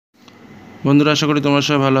বন্ধুরা, আশা করি তোমরা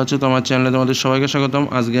সবাই ভালো আছো। তোমার চ্যানেলে তোমাদের সবাইকে স্বাগতম।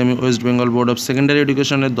 আজকে আমি West Bengal board of secondary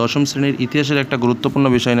এডুকেশনের দশম শ্রেণীর ইতিহাসের একটা গুরুত্বপূর্ণ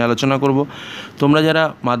বিষয় নিয়ে আলোচনা করব। তোমরা যারা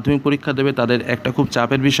মাধ্যমিক পরীক্ষা দেবে তাদের একটা খুব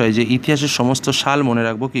চাপের বিষয় যে ইতিহাসের সমস্ত সাল মনে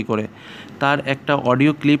রাখবো কী করে। তার একটা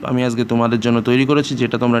অডিও ক্লিপ আমি আজকে তোমাদের জন্য তৈরি করেছি,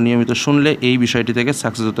 যেটা তোমরা নিয়মিত শুনলে এই বিষয়টি থেকে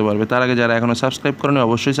সাকসেস হতে পারবে। তার আগে যারা এখনও সাবস্ক্রাইব করে নাও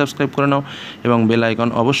অবশ্যই সাবস্ক্রাইব করে নাও এবং বেল আইকন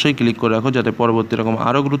অবশ্যই ক্লিক করে রাখো, যাতে পরবর্তী রকম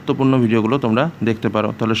আরও গুরুত্বপূর্ণ ভিডিওগুলো তোমরা দেখতে পারো।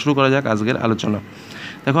 তাহলে শুরু করা যাক আজকের আলোচনা।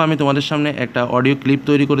 দেখো, আমি তোমাদের সামনে একটা অডিও ক্লিপ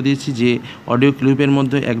তৈরি করে দিয়েছি, যে অডিও ক্লিপের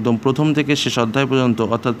মধ্যে একদম প্রথম থেকে শেষ অধ্যায় পর্যন্ত,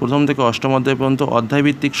 অর্থাৎ প্রথম থেকে অষ্টম অধ্যায় পর্যন্ত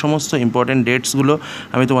অধ্যায়ভিত্তিক সমস্ত ইম্পর্টেন্ট ডেটসগুলো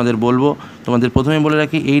আমি তোমাদের বলবো। তোমাদের প্রথমে বলে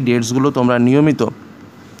রাখি, এই ডেটসগুলো তোমরা নিয়মিত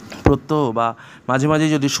প্রত্যহ বা মাঝে মাঝে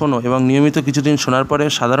যদি শোনো এবং নিয়মিত কিছুদিন শোনার পরে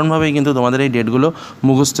সাধারণভাবেই কিন্তু তোমাদের এই ডেটগুলো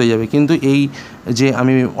মুখস্থ হয়ে যাবে। কিন্তু এই যে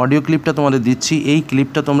আমি অডিও ক্লিপটা তোমাদের দিচ্ছি, এই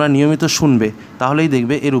ক্লিপটা তোমরা নিয়মিত শুনবে, তাহলেই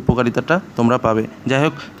দেখবে এর উপকারিতাটা তোমরা পাবে। যাই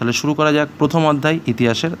হোক, তাহলে শুরু করা যাক। প্রথম অধ্যায়,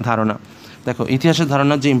 ইতিহাসের ধারণা। দেখো, ইতিহাসের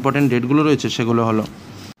ধারণার যে ইম্পর্টেন্ট ডেটগুলো রয়েছে সেগুলো হলো: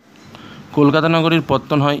 কলকাতা নগরীর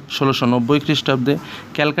পত্তন হয় 1690 খ্রিস্টাব্দে,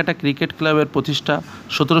 ক্যালকাটা ক্রিকেট ক্লাবের প্রতিষ্ঠা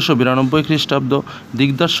 1792 খ্রিস্টাব্দ,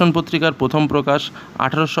 দিগদর্শন পত্রিকার প্রথম প্রকাশ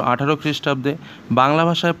 1818 খ্রিস্টাব্দে, বাংলা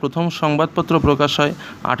ভাষায় প্রথম সংবাদপত্র প্রকাশ হয়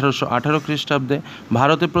 1818 খ্রিস্টাব্দে,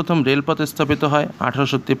 ভারতে প্রথম রেলপথ স্থাপিত হয়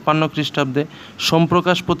 1853 খ্রিস্টাব্দে,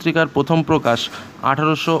 সোমপ্রকাশ পত্রিকার প্রথম প্রকাশ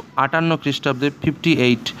 1858 খ্রিস্টাব্দে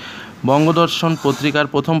 58, বঙ্গদর্শন পত্রিকার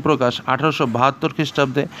প্রথম প্রকাশ 1872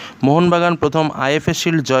 খ্রিস্টাব্দে, মোহনবাগান প্রথম আইএফএ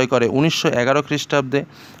শিল্ড জয় করে 1911 খ্রিস্টাব্দে,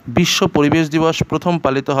 বিশ্ব পরিবেশ দিবস প্রথম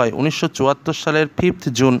পালিত হয় 1974 সালের 5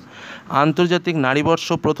 জুন, আন্তর্জাতিক নারীবর্ষ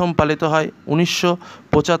প্রথম পালিত হয়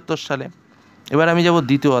 1975 সালে। এবার আমি যাব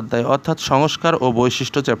দ্বিতীয় অধ্যায়, অর্থাৎ সংস্কার ও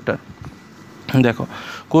বৈশিষ্ট্য চ্যাপ্টার। দেখো,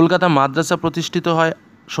 কলকাতা মাদ্রাসা প্রতিষ্ঠিত হয়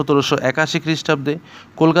 1781 খ্রিস্টাব্দে,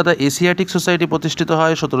 কলকাতা এশিয়াটিক সোসাইটি প্রতিষ্ঠিত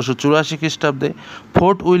হয় 1784 খ্রিস্টাব্দে,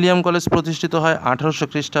 ফোর্ট উইলিয়াম কলেজ প্রতিষ্ঠিত হয় 1800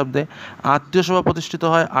 খ্রিস্টাব্দে, আত্মীয় সভা প্রতিষ্ঠিত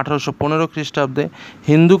হয় 1815 খ্রিস্টাব্দে,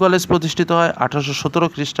 হিন্দু কলেজ প্রতিষ্ঠিত হয় 1817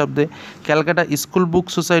 খ্রিস্টাব্দে, ক্যালকাটা স্কুল বুক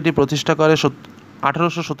সোসাইটি প্রতিষ্ঠা করে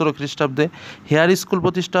 1817 খ্রিস্টাব্দে, হেয়ার স্কুল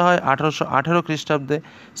প্রতিষ্ঠা হয় 1818 খ্রিস্টাব্দে,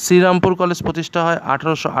 শ্রীরামপুর কলেজ প্রতিষ্ঠা হয়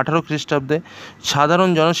 1818 খ্রিস্টাব্দে, সাধারণ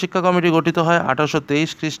জনশিক্ষা কমিটি গঠিত হয়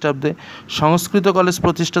 1823 খ্রিস্টাব্দে, সংস্কৃত কলেজ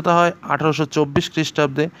প্রতিষ্ঠিত হয় 1824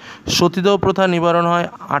 খ্রিস্টাব্দে, সতীদাহ প্রথা নিবারণ হয়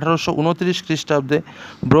 1829 খ্রিস্টাব্দে,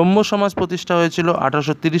 ব্রহ্ম সমাজ প্রতিষ্ঠা হয়েছিল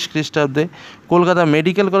 1830 খ্রিস্টাব্দে, কলকাতা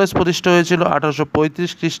মেডিকেল কলেজ প্রতিষ্ঠা হয়েছিল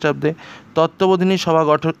 1835 খ্রিস্টাব্দে, তত্ত্ববোধিনী সভা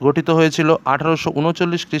গঠিত হয়েছিল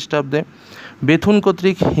 1839 খ্রিস্টাব্দে, বেথুন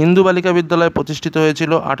কর্তৃক হিন্দু বালিকা বিদ্যালয় প্রতিষ্ঠিত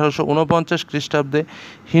হয়েছিল 1849 খ্রিস্টাব্দে,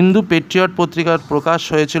 হিন্দু পেট্রিয়ট পত্রিকার প্রকাশ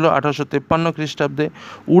হয়েছিল 1853 খ্রিস্টাব্দে,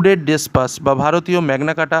 উডের ডেসপাস বা ভারতীয়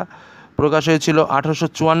ম্যাগনা কার্টা প্রকাশ হয়েছিল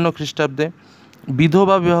 1854 খ্রিস্টাব্দে,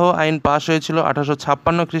 বিধবা বিবাহ আইন পাশ হয়েছিল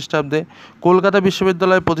 1856 খ্রিস্টাব্দে, কলকাতা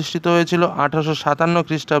বিশ্ববিদ্যালয় প্রতিষ্ঠিত হয়েছিল 1857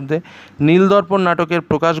 খ্রিস্টাব্দে, নীলদর্পণ নাটকের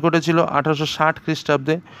প্রকাশ ঘটেছিল 1860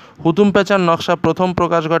 খ্রিস্টাব্দে, হুতুম প্যাঁচার নকশা প্রথম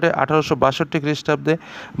প্রকাশ ঘটে 1862 খ্রিস্টাব্দে,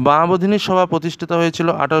 বামাবোধিনী সভা প্রতিষ্ঠিত হয়েছিল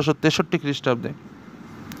 1863 খ্রিস্টাব্দে,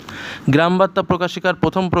 গ্রামবার্তা প্রকাশিকার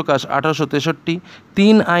প্রথম প্রকাশ 1863,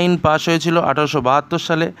 3 আইন পাশ হয়েছিল 1872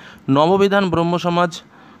 সালে, নববিধান ব্রহ্ম সমাজ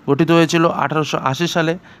গঠিত হয়েছিল 1880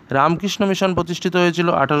 সালে, রামকৃষ্ণ মিশন প্রতিষ্ঠিত হয়েছিল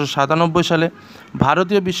 1897 সালে,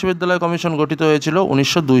 ভারতীয় বিশ্ববিদ্যালয় কমিশন গঠিত হয়েছিল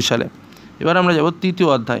 1902 সালে। এবার আমরা যাব তৃতীয়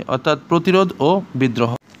অধ্যায়, অর্থাৎ প্রতিরোধ ও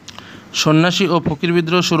বিদ্রোহ। সন্ন্যাসী ও ফকির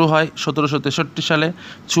বিদ্রোহ শুরু হয় 1763 সালে,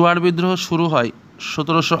 চুয়াড় বিদ্রোহ শুরু হয়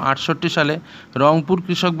 1768 সালে, রংপুর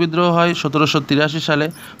কৃষক বিদ্রোহ হয় 1783 সালে,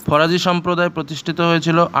 ফরাজি সম্প্রদায় প্রতিষ্ঠিত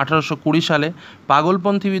হয়েছিল 1820 সালে,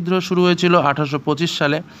 পাগলপন্থী বিদ্রোহ শুরু হয়েছিল 1825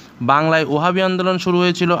 সালে, বাংলায় ওহাবি আন্দোলন শুরু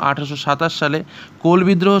হয়েছিল 1827 সালে, কোল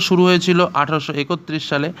বিদ্রোহ শুরু হয়েছিল 1831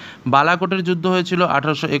 সালে, বালাকোটের যুদ্ধ হয়েছিল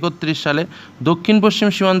 1831 সালে, দক্ষিণ পশ্চিম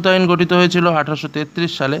সীমান্ত আইন গঠিত হয়েছিল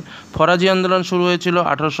 1833 সালে, ফরাজি আন্দোলন শুরু হয়েছিল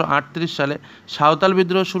 1838 সালে, সাঁওতাল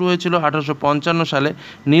বিদ্রোহ শুরু হয়েছিল 1855 সালে,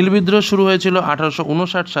 নীল বিদ্রোহ শুরু হয়েছিল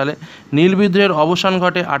 1859 সালে, নীল বিদ্রোহের অবসান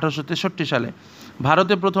ঘটে 1863 সালে,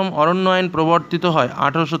 ভারতে প্রথম অরণ্য আইন প্রবর্তিত হয়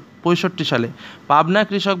 1865 সালে, পাবনা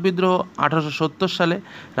কৃষক বিদ্রোহ 1870 সালে,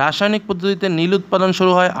 রাসায়নিক পদ্ধতিতে নীল উৎপাদন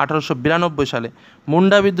শুরু হয় 1892 সালে,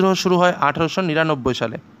 মুন্ডা বিদ্রোহ শুরু হয় 1899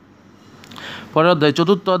 সালে। পরের অধ্যায়,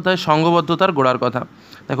 চতুর্থ অধ্যায়, সংঘবদ্ধতার গোড়ার কথা।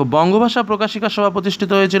 দেখো, বঙ্গভাষা প্রকাশিকা সভা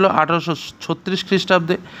প্রতিষ্ঠিত হয়েছিল 1836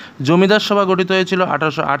 খ্রিস্টাব্দে, জমিদার সভা গঠিত হয়েছিল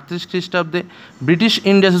 1838 খ্রিস্টাব্দে, ব্রিটিশ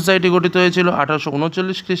ইন্ডিয়া সোসাইটি গঠিত হয়েছিল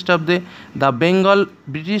 1839 খ্রিস্টাব্দে, the Bengal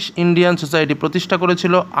British Indian society প্রতিষ্ঠা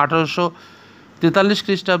করেছিল 1843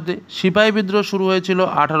 খ্রিস্টাব্দে, সিপাহী বিদ্রোহ শুরু হয়েছিল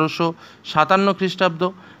 1857 খ্রিস্টাব্দ,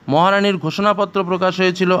 মহারানীর ঘোষণাপত্র প্রকাশ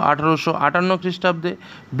হয়েছিল 1858 খ্রিস্টাব্দে,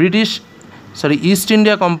 ব্রিটিশ ইস্ট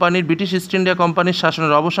ইন্ডিয়া কোম্পানির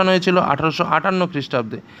শাসনের অবসান হয়েছিল 1858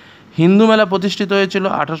 খ্রিস্টাব্দে, হিন্দু মেলা প্রতিষ্ঠিত হয়েছিল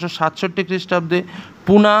 1867 খ্রিস্টাব্দে।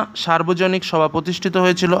 পুনা সার্বজনিক সভা প্রতিষ্ঠিত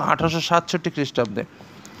হয়েছিল 1867 খ্রিস্টাব্দে।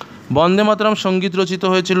 বন্দে মাতরম সঙ্গীত রচিত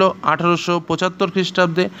হয়েছিল 1875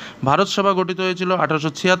 খ্রিস্টাব্দে। ভারত সভা গঠিত হয়েছিল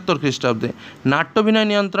 1876 খ্রিস্টাব্দে। নাট্যাভিনয়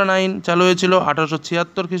নিয়ন্ত্রণ আইন চালু হয়েছিল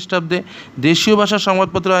 1876 খ্রিস্টাব্দে। দেশীয় ভাষা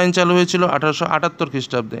সংবাদপত্র আইন চালু হয়েছিল 1878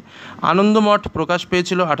 খ্রিস্টাব্দে। আনন্দমঠ প্রকাশ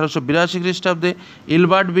পেয়েছিল 1882 খ্রিস্টাব্দে।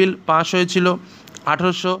 ইলবার্ট বিল পাস হয়েছিল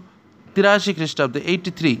 1883 খ্রিস্টাব্দে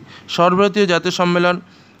 83। সর্বভারতীয় জাতীয় সম্মেলন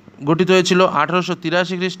গঠিত হয়েছিল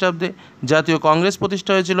 1883 খ্রিস্টাব্দে। জাতীয় কংগ্রেস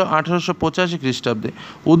প্রতিষ্ঠা হয়েছিল 1885 খ্রিস্টাব্দে।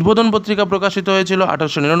 উদ্বোধন পত্রিকা প্রকাশিত হয়েছিল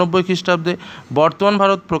 1899 খ্রিস্টাব্দে। বর্তমান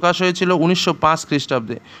ভারত প্রকাশ হয়েছিল 1905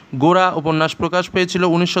 খ্রিস্টাব্দে। গোরা উপন্যাস প্রকাশ পেয়েছিল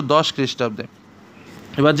 1910 খ্রিস্টাব্দে।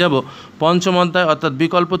 এবার যাব পঞ্চম অধ্যায় অর্থাৎ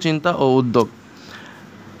বিকল্প চিন্তা ও উদ্যোগ।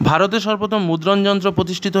 ভারতে সর্বপ্রথম মুদ্রণযন্ত্র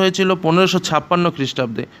প্রতিষ্ঠিত হয়েছিল 1556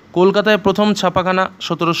 খ্রিস্টাব্দে। কলকাতায় প্রথম ছাপাখানা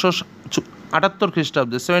 1778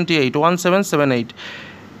 খ্রিস্টাব্দে 1778।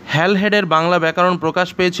 হ্যালহেডের বাংলা ব্যাকরণ প্রকাশ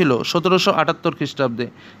পেয়েছিল 1778 খ্রিস্টাব্দে।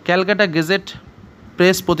 ক্যালকাটা গেজেট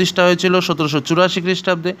প্রেস প্রতিষ্ঠা হয়েছিল 1784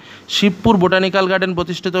 খ্রিস্টাব্দে। শিবপুর বোটানিক্যাল গার্ডেন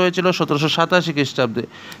প্রতিষ্ঠিত হয়েছিল 1787 খ্রিস্টাব্দে।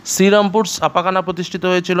 শ্রীরামপুর ছাপাখানা প্রতিষ্ঠিত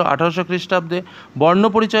হয়েছিল 1800 খ্রিস্টাব্দে।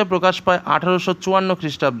 বর্ণপরিচয় প্রকাশ পায় 1854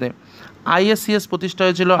 খ্রিস্টাব্দে। আইএসসিএস প্রতিষ্ঠা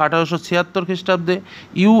হয়েছিল 1876 খ্রিস্টাব্দে।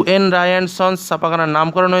 ইউএন রায় অ্যান্ড সন্স ছাপাখানার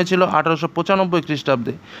নামকরণ হয়েছিল 1895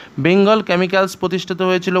 খ্রিস্টাব্দে। বেঙ্গল কেমিক্যালস প্রতিষ্ঠিত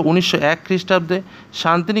হয়েছিল 1901 খ্রিস্টাব্দে।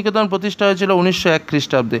 শান্তিনিকেতন প্রতিষ্ঠা হয়েছিল 1901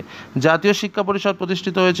 খ্রিস্টাব্দে। জাতীয় শিক্ষা পরিষদ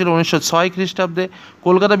প্রতিষ্ঠিত হয়েছিল 1906 খ্রিস্টাব্দে।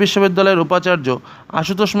 কলকাতা বিশ্ববিদ্যালয়ের উপাচার্য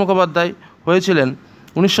আশুতোষ মুখোপাধ্যায় হয়েছিলেন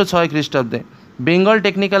 1906 খ্রিস্টাব্দে। বেঙ্গল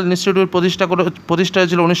টেকনিক্যাল ইনস্টিটিউট প্রতিষ্ঠা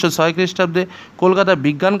হয়েছিল 1906 খ্রিস্টাব্দে। কলকাতা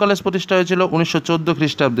বিজ্ঞান কলেজ প্রতিষ্ঠা হয়েছিল 1914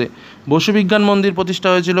 খ্রিস্টাব্দে। বসু বিজ্ঞান মন্দির প্রতিষ্ঠা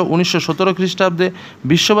হয়েছিল 1917 খ্রিস্টাব্দে।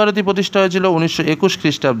 বিশ্বভারতী প্রতিষ্ঠা হয়েছিল 1921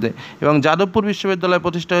 খ্রিস্টাব্দে এবং যাদবপুর বিশ্ববিদ্যালয়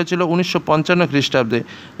প্রতিষ্ঠা হয়েছিল 1955 খ্রিস্টাব্দে।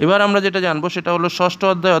 এবার আমরা যেটা জানবো সেটা হলো ষষ্ঠ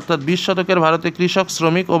অধ্যায় অর্থাৎ 20 শতকের ভারতে কৃষক,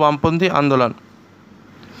 শ্রমিক ও বামপন্থী আন্দোলন।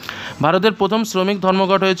 ভারতের প্রথম শ্রমিক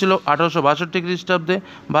ধর্মঘট হয়েছিল 1862 খ্রিস্টাব্দে।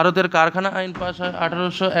 ভারতের কারখানা আইন পাস হয়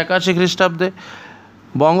 1881 খ্রিস্টাব্দে।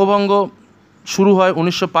 বঙ্গভঙ্গ শুরু হয়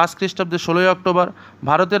 1905 খ্রিস্টাব্দে 16 অক্টোবর।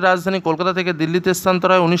 ভারতের রাজধানী কলকাতা থেকে দিল্লিতে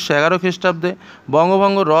স্থানান্তর হয় 1911 খ্রিস্টাব্দে।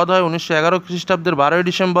 বঙ্গভঙ্গ রদ হয় 1911 খ্রিস্টাব্দের 12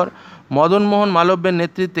 ডিসেম্বর। মদনমোহন মালব্যের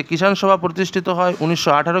নেতৃত্বে কিষাণ সভা প্রতিষ্ঠিত হয়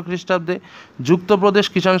 1918 খ্রিস্টাব্দে। যুক্তপ্রদেশ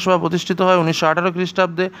কিষাণ সভা প্রতিষ্ঠিত হয় 1918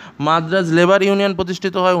 খ্রিস্টাব্দে। মাদ্রাজ লেবার ইউনিয়ন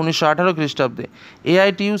প্রতিষ্ঠিত হয় 1918 খ্রিস্টাব্দে।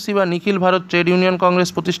 এআইটিইউসি বা নিখিল ভারত ট্রেড ইউনিয়ন কংগ্রেস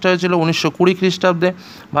প্রতিষ্ঠা হয়েছিল 1920 খ্রিস্টাব্দে।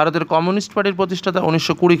 ভারতের কমিউনিস্ট পার্টির প্রতিষ্ঠাতা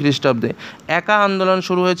 1920 খ্রিস্টাব্দে। একা আন্দোলন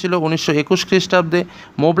শুরু হয়েছিল 1921 খ্রিস্টাব্দে।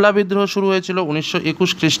 মোবলা বিদ্রোহ শুরু হয়েছিল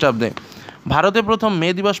 1921 খ্রিস্টাব্দে। ভারতে প্রথম মে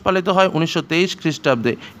দিবস পালিত হয় 1923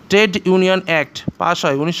 খ্রিস্টাব্দে। ট্রেড ইউনিয়ন অ্যাক্ট পাস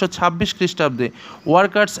হয় 1926 খ্রিস্টাব্দে।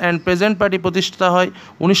 ওয়ার্কার্স অ্যান্ড পেজেন্ট পার্টি প্রতিষ্ঠা হয়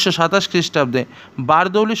 1927 খ্রিস্টাব্দে।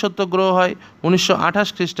 বারদৌলি সত্যাগ্রহ হয় 1928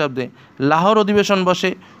 খ্রিস্টাব্দে। লাহোর অধিবেশন বসে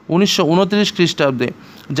 1929 খ্রিস্টাব্দে।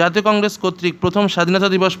 জাতীয় কংগ্রেস কর্তৃক প্রথম স্বাধীনতা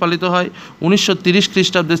দিবস পালিত হয় 1930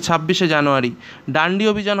 খ্রিস্টাব্দের 26শে জানুয়ারি। ডান্ডি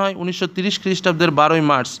অভিযান হয় 1930 খ্রিস্টাব্দের 12ই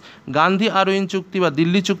মার্চ। গান্ধী আরউইন চুক্তি বা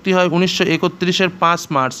দিল্লি চুক্তি হয় 1931-এর 5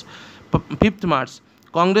 মার্চ।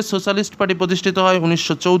 কংগ্রেস সোশ্যালিস্ট পার্টি প্রতিষ্ঠিত হয়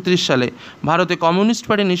 1934 সালে। ভারতে কমিউনিস্ট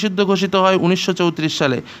পার্টি নিষিদ্ধ ঘোষিত হয় 1934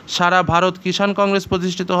 সালে। সারা ভারত কিষাণ কংগ্রেস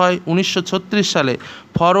প্রতিষ্ঠিত হয় 1936 সালে।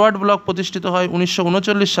 ফরওয়ার্ড ব্লক প্রতিষ্ঠিত হয়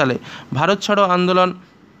 1939 সালে। ভারত ছাড়ো আন্দোলন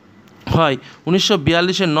হয়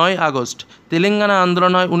 1942-এর 9 আগস্ট। তেলেঙ্গানা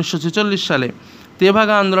আন্দোলন হয় 1946 সালে।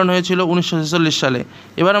 তেভাগা আন্দোলন হয়েছিল 1946 সালে।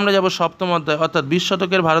 এবার আমরা যাব সপ্তম অধ্যায় অর্থাৎ 20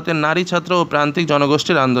 শতকের ভারতের নারী, ছাত্র ও প্রান্তিক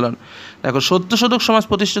জনগোষ্ঠীর আন্দোলন। দেখো, সত্য শতক সমাজ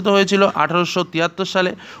প্রতিষ্ঠিত হয়েছিল 1873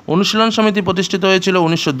 সালে। অনুশীলন সমিতি প্রতিষ্ঠিত হয়েছিল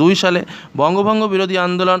 1902 সালে। বঙ্গভঙ্গ বিরোধী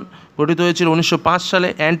আন্দোলন গঠিত হয়েছিল 1905 সালে।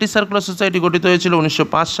 অ্যান্টি সার্কুলার সোসাইটি গঠিত হয়েছিল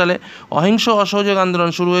 1905 সালে। অহিংস অসহযোগ আন্দোলন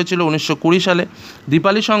শুরু হয়েছিল 1920 সালে।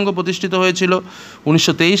 দীপালি সংঘ প্রতিষ্ঠিত হয়েছিল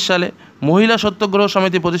 1923 সালে। মহিলা সত্যাগ্রহ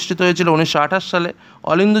সমিতি প্রতিষ্ঠিত হয়েছিল 1928 সালে।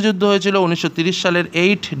 অলিন্দ যুদ্ধ হয়েছিল 1930 সালের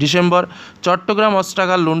 8 ডিসেম্বর। চট্টগ্রাম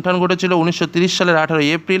অস্ত্রাগার লুণ্ঠন ঘটেছিল 1930 সালের 18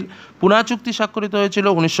 এপ্রিল। পুনা চুক্তি স্বাক্ষরিত হয়েছিল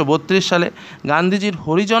 1932 সালে। গান্ধীজির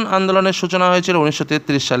হরিজন আন্দোলনের সূচনা হয়েছিল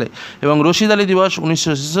 1933 সালে এবং রশিদ আলী দিবস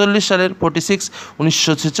 1946 সালের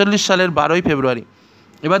 1946 সালের 12ই ফেব্রুয়ারি।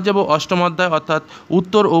 এবার যাব অষ্টম অধ্যায় অর্থাৎ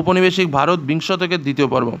উত্তর ঔপনিবেশিক ভারত 20 শতকের দ্বিতীয়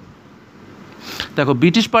পর্ব। দেখো,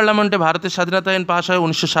 ব্রিটিশ পার্লামেন্টে ভারতের স্বাধীনতা আইন পাশ হয়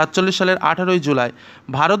 1947 সালের 18 জুলাই।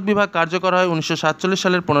 ভারত বিভাগ কার্যকর হয় 1947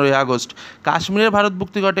 সালের 15 আগস্ট। কাশ্মীরের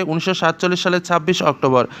ভারতভুক্তি ঘটে 1947 সালের 26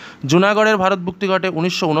 অক্টোবর। জুনাগড়ের ভারতভুক্তি ঘটে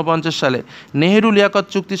 1949 সালে। নেহেরু লিয়াকত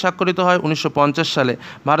চুক্তি স্বাক্ষরিত হয় 1950 সালে।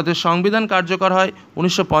 ভারতের সংবিধান কার্যকর হয়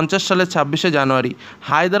 1950 সালের 26 জানুয়ারি।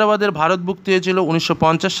 হায়দ্রাবাদের ভারতভুক্তি হয়েছিল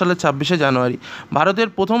 1950 সালের 26 জানুয়ারি। ভারতের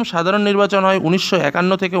প্রথম সাধারণ নির্বাচন হয়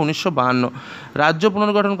 1951 থেকে 1952। রাজ্য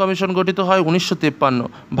পুনর্গঠন কমিশন গঠিত হয় 1953।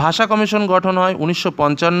 ভাষা কমিশন গঠন হয়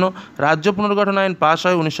 1955। রাজ্য পুনর্গঠন আইন পাশ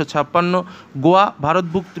হয় 1956। গোয়া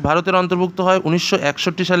ভারতের অন্তর্ভুক্ত হয়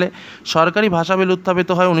 1961 সালে। সরকারি ভাষা বিল উত্থাপিত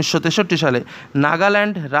হয় 1963 সালে।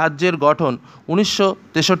 নাগাল্যান্ড রাজ্যের গঠন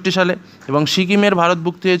 1963 সালে এবং সিকিমের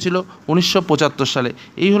ভারতভুক্তি হয়েছিল 1975 সালে।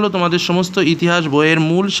 এই হলো তোমাদের সমস্ত ইতিহাস বইয়ের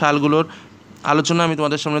মূল সালগুলোর আলোচনা আমি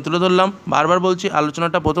তোমাদের সামনে তুলে ধরলাম। বারবার বলছি,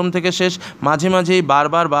 আলোচনাটা প্রথম থেকে শেষ মাঝে মাঝেই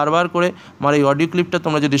বারবার করে আমার এই অডিও ক্লিপটা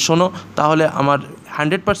তোমরা যদি শোনো, তাহলে আমার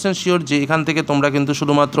 100% শিওর যে এখান থেকে তোমরা কিন্তু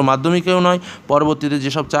শুধুমাত্র মাধ্যমিকেও নয়, পরবর্তীতে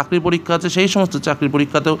যেসব চাকরির পরীক্ষা আছে সেই সমস্ত চাকরির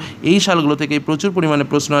পরীক্ষাতেও এই সালগুলো থেকেই প্রচুর পরিমাণে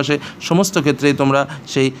প্রশ্ন আসে। সমস্ত ক্ষেত্রেই তোমরা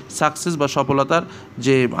সেই সাকসেস বা সফলতার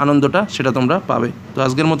যে আনন্দটা সেটা তোমরা পাবে। তো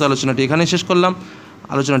আজকের মতো আলোচনাটি এখানেই শেষ করলাম।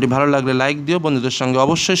 আলোচনাটি ভালো লাগলে লাইক দিও, বন্ধুদের সঙ্গে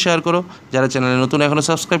অবশ্যই শেয়ার করো। যারা চ্যানেলে নতুন এখনও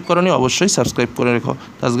সাবস্ক্রাইব করোনি অবশ্যই সাবস্ক্রাইব করে রেখো।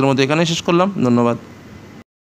 তো আজকের মতো এখানেই শেষ করলাম। ধন্যবাদ।